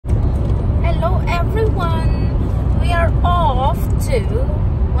everyone! We are off to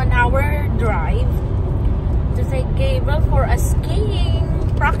 1 hour drive to take Gabriel for a skiing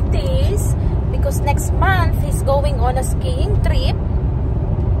practice because next month he's going on a skiing trip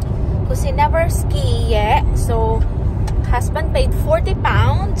because he never ski yet. So husband paid 40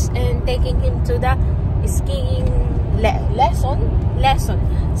 pounds and taking him to the skiing lesson.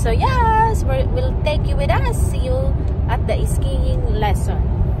 So yes, we'll take you with us. See you at the skiing lesson.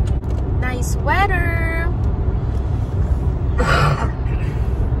 Nice weather.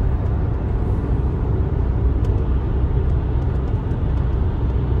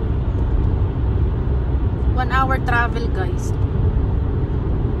 One-hour travel, guys,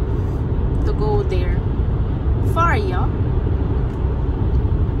 to go there. Far, yeah.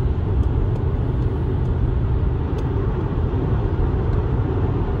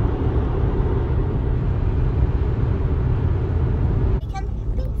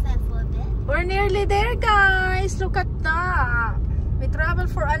 We're nearly there, guys. Look at that. We travel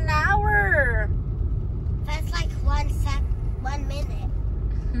for an hour. That's like 1 minute.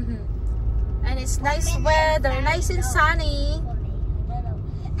 And it's nice weather, nice and sunny.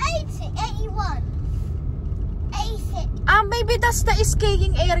 81. 80. Maybe that's the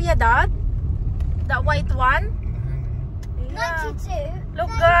skiing area, Dad. The white one. Yeah. 92. Look,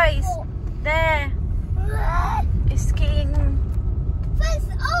 guys. There. Skiing. That's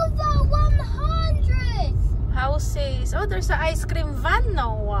over 100. Houses. Oh, there's an ice cream van,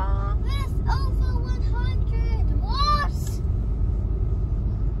 Noah. That's over 100. What?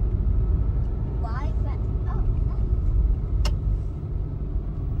 Why? Oh.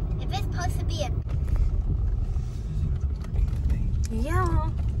 If it's supposed to be a... Yeah.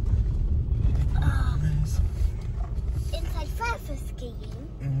 Inside for skiing.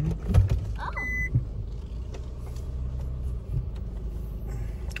 Oh.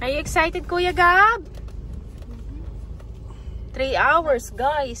 Are you excited, Kuya Gab? 3 hours,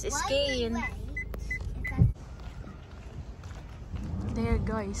 guys, skiing. There,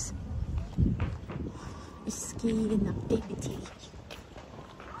 guys. Skiing activity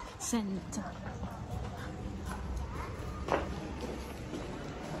center.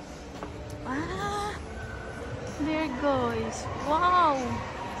 There, guys. Wow.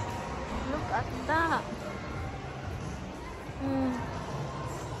 Look at that.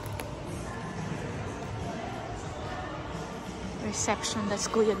 Reception, that's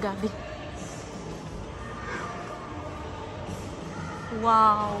Kuya Gabi.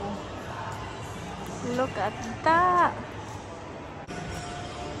 Wow. Look at that.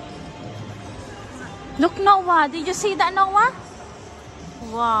 Look, Noah. Did you see that, Noah?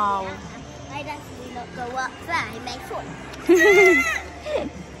 Wow. I definitely not go up there, my foot.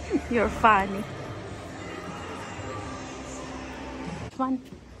 You're funny. One.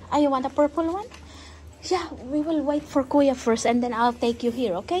 You want a purple one? Yeah, we will wait for Kuya first and then I'll take you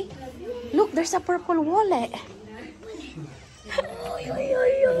here, okay? Look, there's a purple wallet.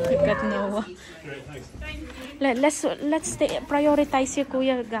 Look at Noah. Let's prioritize you,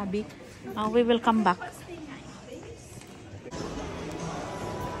 Kuya Gabi. We will come back.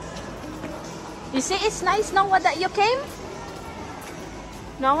 You see, it's nice, Noah, that you came?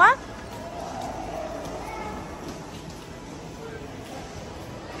 Noah?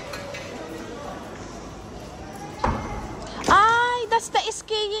 That's the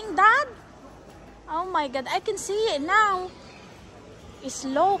skiing, Dad. Oh my God, I can see it now.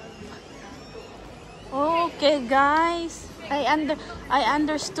 Slope. Okay, guys. I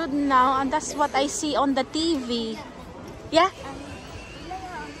understood now, and that's what I see on the TV. Yeah.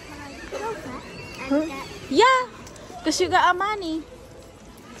 Huh? Yeah, because you got money.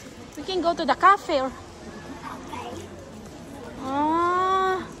 We can go to the cafe.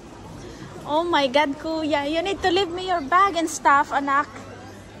 Oh my God, Kuya. You need to leave me your bag and stuff, anak.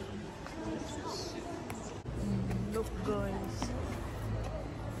 Look, guys.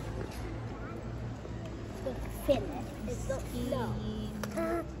 It's not slow.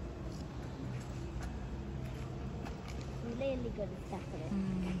 Really good stuff in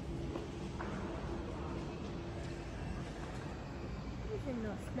it. This is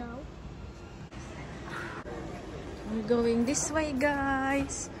not snow. We're going this way,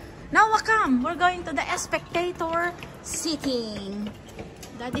 guys. Now, come. We're going to the spectator seating.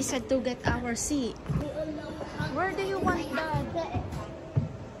 Daddy said to get our seat. Where do you want Dad?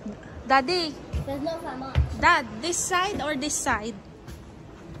 Daddy? There's no much. Dad, this side or this side?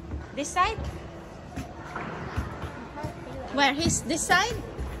 This side? Where? This side?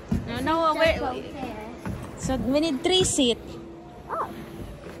 No, where? So, we need 3 seats. Oh.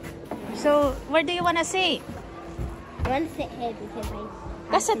 So, where do you want to sit? I want to sit here because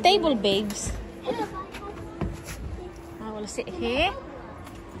That's a table, babes. I will sit here.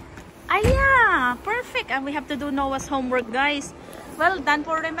 Ah, yeah, perfect. And we have to do Noah's homework, guys. Well done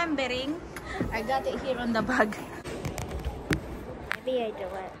for remembering. I got it here on the bag. Maybe I do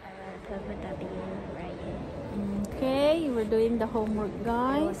it. I will put the W right here. Okay, we're doing the homework,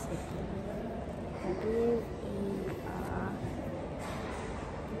 guys. W-E-R.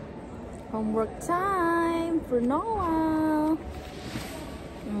 Homework time for Noah.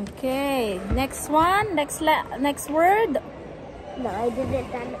 Okay, next one, next word. No, I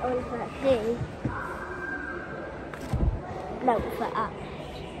didn't done all for him. No, for us.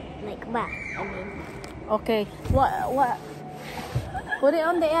 Like that, I mean. Okay, what? Put it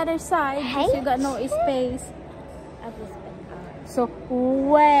on the other side. Hey? You got no space. I will spell out. So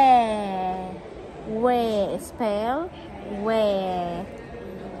where spell where.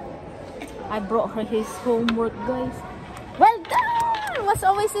 I brought her his homework, guys. Well done. Was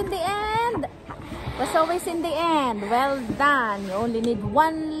always in the end. Was always in the end. Well done. You only need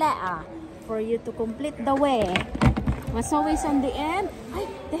one letter for you to complete the where. Was always on the end. Ay,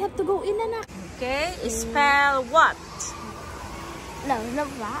 they have to go in and out. Okay, spell what? No, not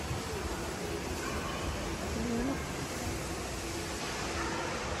that.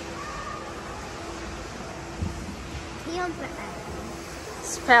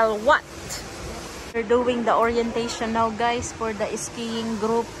 Spell what? We're doing the orientation now, guys, for the skiing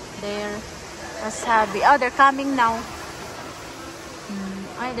group there. As happy. Oh, they're coming now.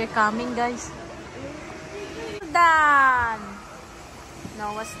 Ay, they're coming, guys. Done.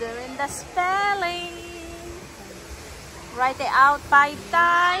 Now, what's there in the spelling? Write it out 5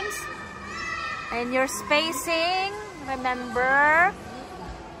 times. And your spacing, remember.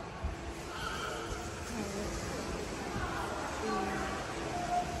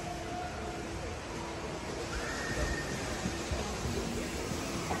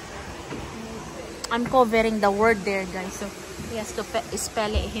 I'm covering the word there, guys, so he has to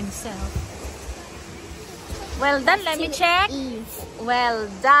spell it himself. Well done, let me check. Well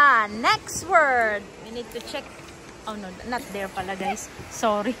done. Next word. We need to check. Oh no, not there pala, guys.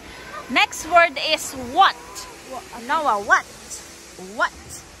 Sorry. Next word is what? Noah, what? What?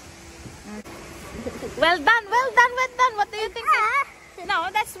 Well done, well done, well done. What do you think?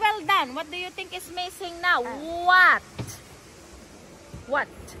 No, that's well done. What do you think is missing now? What? What?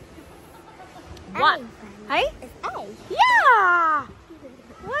 What? Hey? Yeah.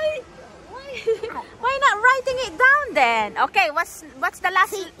 Why not writing it down then? Okay, what's the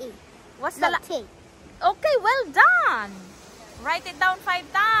last? What's the last? Okay, well done. Write it down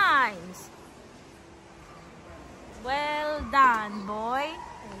 5 times. Well done, boy.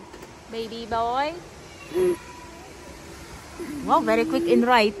 Baby boy. Wow, very quick in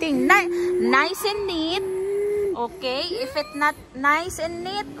writing. Nice and neat. Okay, if it's not nice and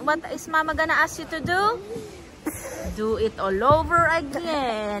neat, what is Mama gonna ask you to do? Do it all over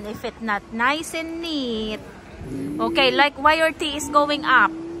again. If it's not nice and neat. Okay, like why your T is going up,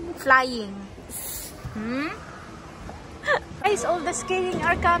 flying. Guys, all the skiing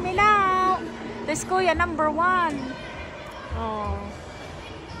are coming out. This Kuya number 1. Oh,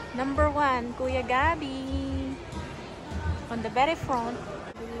 number 1, Kuya Gabi. On the very front.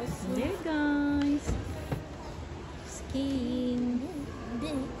 There, guys. Skiing.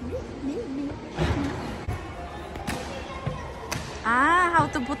 Ah, how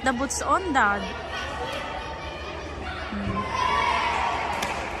to put the boots on, Dad?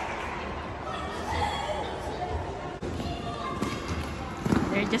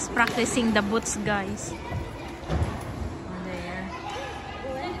 They're just practicing the boots, guys. There.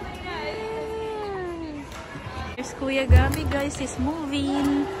 There's Kuya Gabi, guys. He's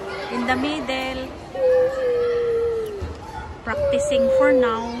moving in the middle. Practicing for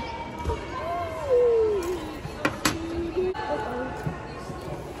now.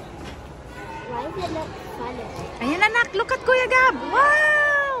 Why is it not funny? Ayan, anak. Look at Kuya Gab.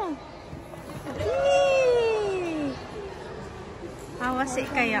 Wow! Yay! How was it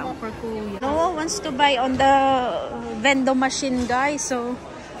kaya for Kuya? Noah wants to buy on the vending machine, guys. So,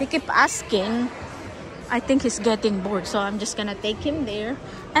 he keep asking. I think he's getting bored. So, I'm just gonna take him there.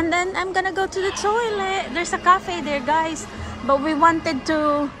 And then, I'm gonna go to the toilet. There's a cafe there, guys. But we wanted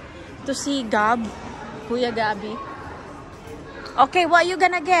to see Gab. Kuya Gabi. Okay, what are you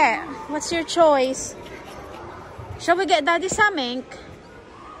gonna get? What's your choice? Shall we get Daddy Samink?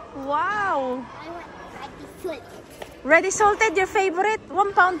 Wow. I want Ready Salted. Ready Salted, your favorite?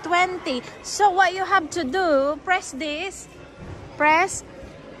 £1.20. So what you have to do, press this. Press.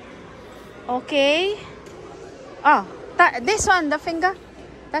 Okay. Oh, this one, the finger.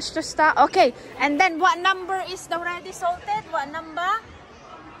 Touch to start. Okay. And then what number is the Ready Salted? What number?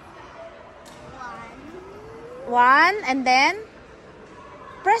 1, and then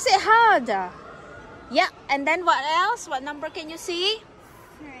press it hard. Yeah, and then what else? What number can you see?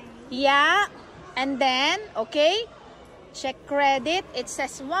 3. Yeah, and then, okay, check credit. It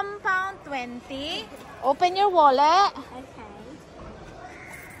says £1.20. Open your wallet. Okay.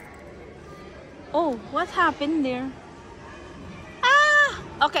 Oh, what happened there? Ah,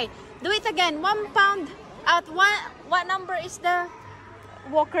 okay, do it again. £1 at what number is the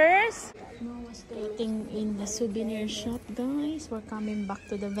walkers? Waiting in the souvenir shop, guys. We're coming back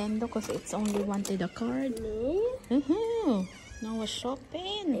to the vendor because it's only wanted a card. Now we're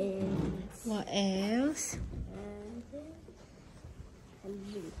shopping. What else?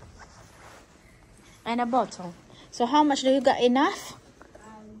 And a bottle. So how much do you got? Enough?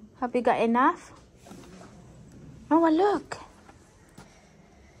 Have you got enough? Oh, look.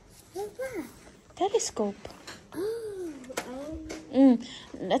 What's that? Telescope. Oh,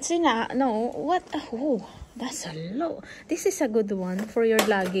 That's enough. No, what? Oh, that's a lot. This is a good one for your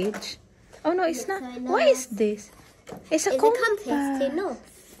luggage. Oh no, it's not. so What is this? It's a compass. compass, no?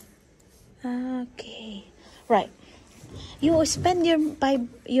 Okay, right. You spend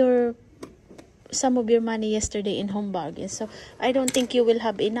some of your money yesterday in home bargains, so I don't think you will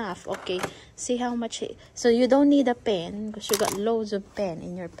have enough. Okay, see how much. So you don't need a pen because you got loads of pen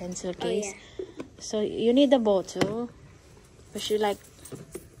in your pencil case. Oh, yeah. So you need a bottle. But you like,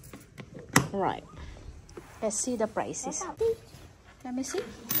 right? Let's see the prices. Let me see.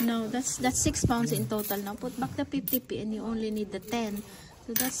 No, that's £6 in total. Now put back the 50p, and you only need the 10.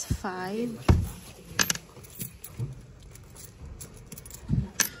 So that's 5.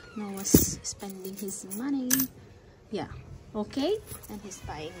 Noah's spending his money. Yeah. Okay. And he's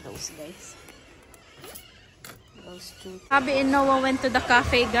buying those, guys. Those two. Abby and Noah went to the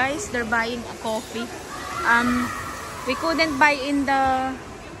cafe, guys. They're buying a coffee. We couldn't buy in the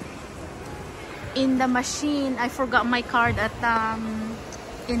machine. I forgot my card at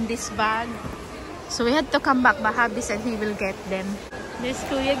in this bag, so we had to come back. But Habi said he will get them. There's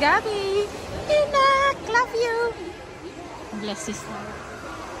Kuya Gabi. Inak, love you. Bless his heart.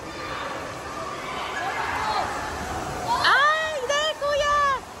 Ay, there,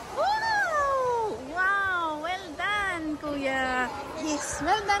 Kuya. Wow, wow, well done, Kuya. Yes,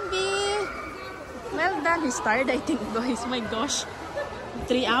 well done, B. Well done. He's tired, I think, guys. My gosh.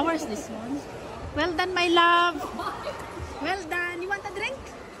 3 hours this one. Well done, my love. Well done. You want a drink?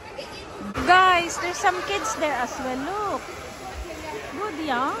 Guys, there's some kids there as well. Look. Good,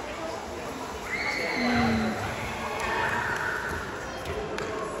 yeah?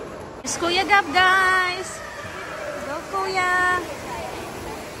 It's Kuya Gab, guys. Go, Kuya.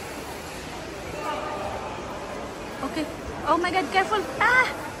 Okay. Oh my God, careful. Ah!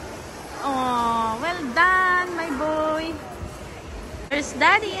 Oh, well done, my boy. There's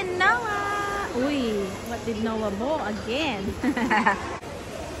Daddy and Noah. Uy, what did Noah bow again?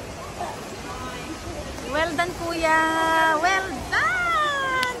 Well done, Kuya. Well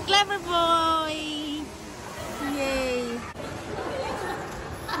done. Clever boy. Yay.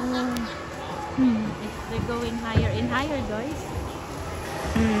 They're going higher and higher, guys.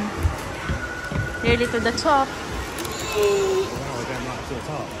 Nearly to the top.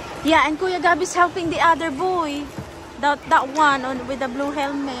 Yeah, and Kuya Gabi's helping the other boy. That one with the blue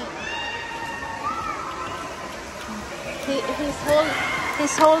helmet.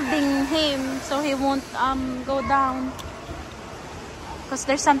 He's holding him so he won't go down. Because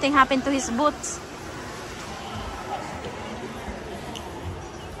there's something happened to his boots.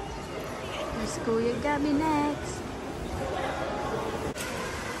 There's Kuya Gabi next.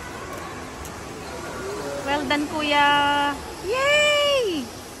 Well done, Kuya. Yay!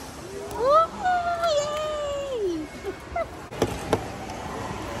 Woohoo! Yay!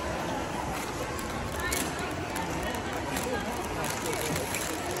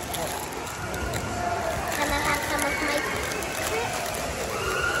 Can I have some of my treats?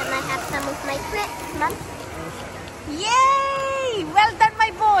 Can I have some of my treats, Mom? Yay! Well done,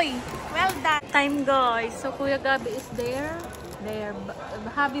 my boy. Well done. Time, guys. So Kuya Gabi is there.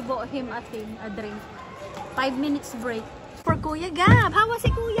 Habi bought him a drink. 5 minutes break for Kuya Gab. How was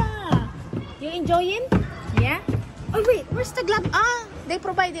it, Kuya? You enjoying? Yeah? Oh wait, where's the glove? Ah, they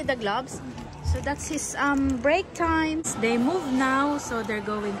provided the gloves. So that's his break times. They move now, so they're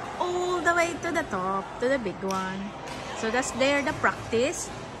going all the way to the top, to the big one. So that's there the practice.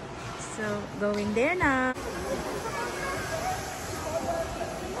 So going there now.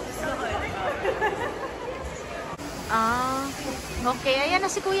 Okay, ayan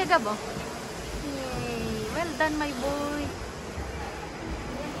na si Kuya Gab, oh. Yay! Well done, my boy.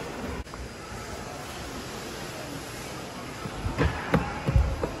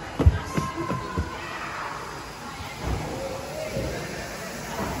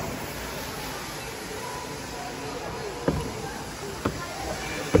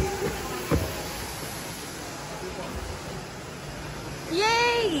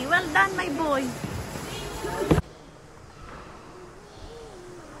 Yay! Well done, my boy.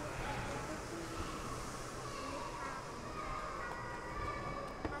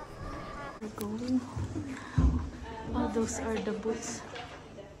 We're going home now. Oh, those are the boots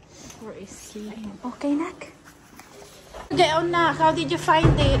for skiing. Okay, Nak? Okay, Nak, how did you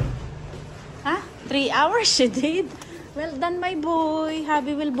find it? Huh? 3 hours she did. Well done, my boy.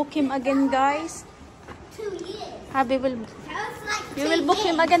 Habi will book him again, guys. 2 years. Habi will... Like You will book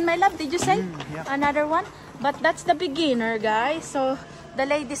him again, my love. Did you say? Yeah. Another one? But that's the beginner, guys. So, the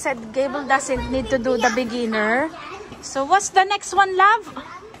lady said Gable doesn't need to do the beginner. So, what's the next one, love?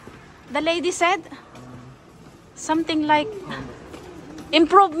 The lady said? Something like...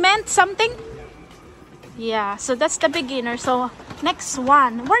 Improvement? Something? Yeah, so that's the beginner. So, next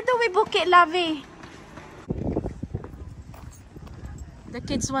one. Where do we book it, Lovey? The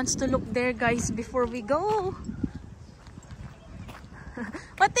kids wants to look there, guys, before we go.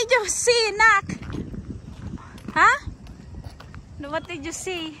 What did you see, Nak? Huh? What did you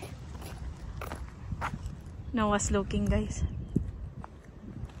see? Noah's looking, guys.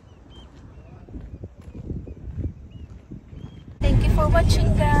 Thank you for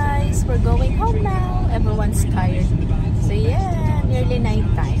watching, guys. We're going home now. Everyone's tired. So yeah, nearly night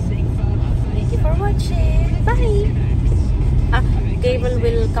time. Thank you for watching. Bye. Gable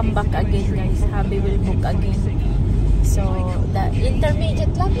will come back again, guys. Habi will book again. So the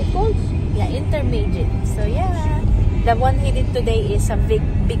intermediate love it called? Yeah, intermediate. So yeah, the one he did today is a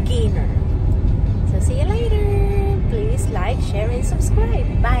beginner. So see you later. Please like, share, and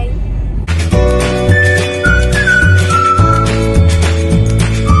subscribe. Bye.